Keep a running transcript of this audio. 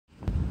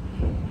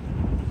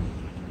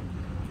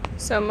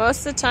So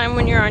most of the time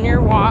when you're on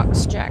your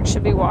walks, Jack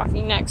should be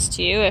walking next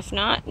to you. If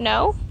not,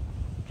 no.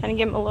 Kind of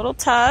give him a little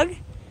tug.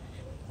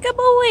 Good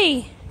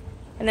boy.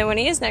 And then when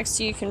he is next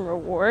to you, you can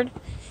reward.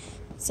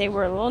 Say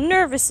we're a little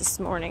nervous this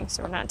morning,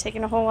 so we're not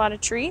taking a whole lot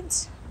of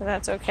treats, but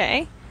that's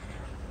okay.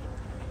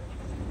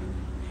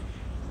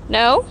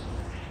 No.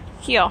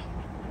 Heel.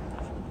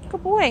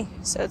 Good boy.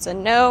 So it's a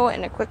no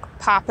and a quick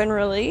pop and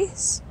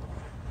release.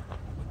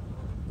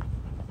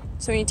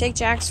 So when you take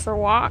Jax for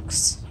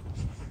walks,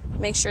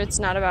 make sure it's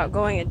not about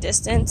going a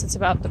distance, it's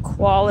about the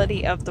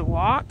quality of the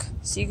walk.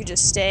 So you could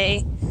just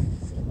stay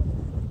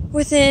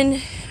within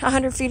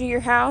 100 feet of your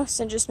house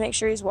and just make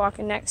sure he's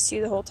walking next to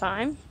you the whole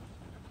time.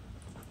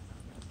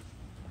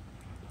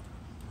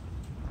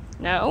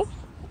 No.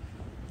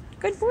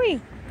 Good boy.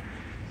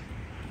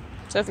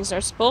 So if he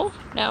starts to pull,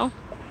 no.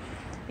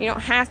 You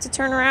don't have to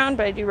turn around,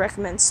 but I do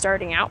recommend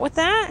starting out with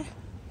that.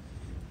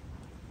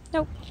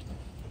 Nope.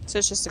 So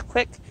it's just a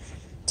quick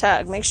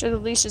tug. Make sure the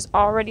leash is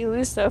already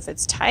loose, so if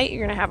it's tight,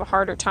 you're going to have a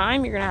harder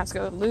time. You're going to have to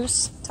go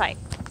loose, tight.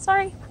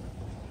 Sorry.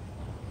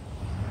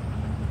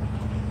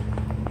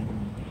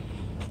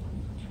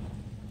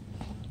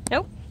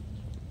 Nope.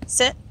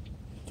 Sit.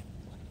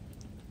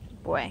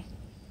 Boy.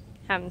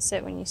 Have him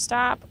sit when you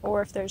stop,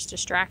 or if there's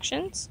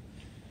distractions.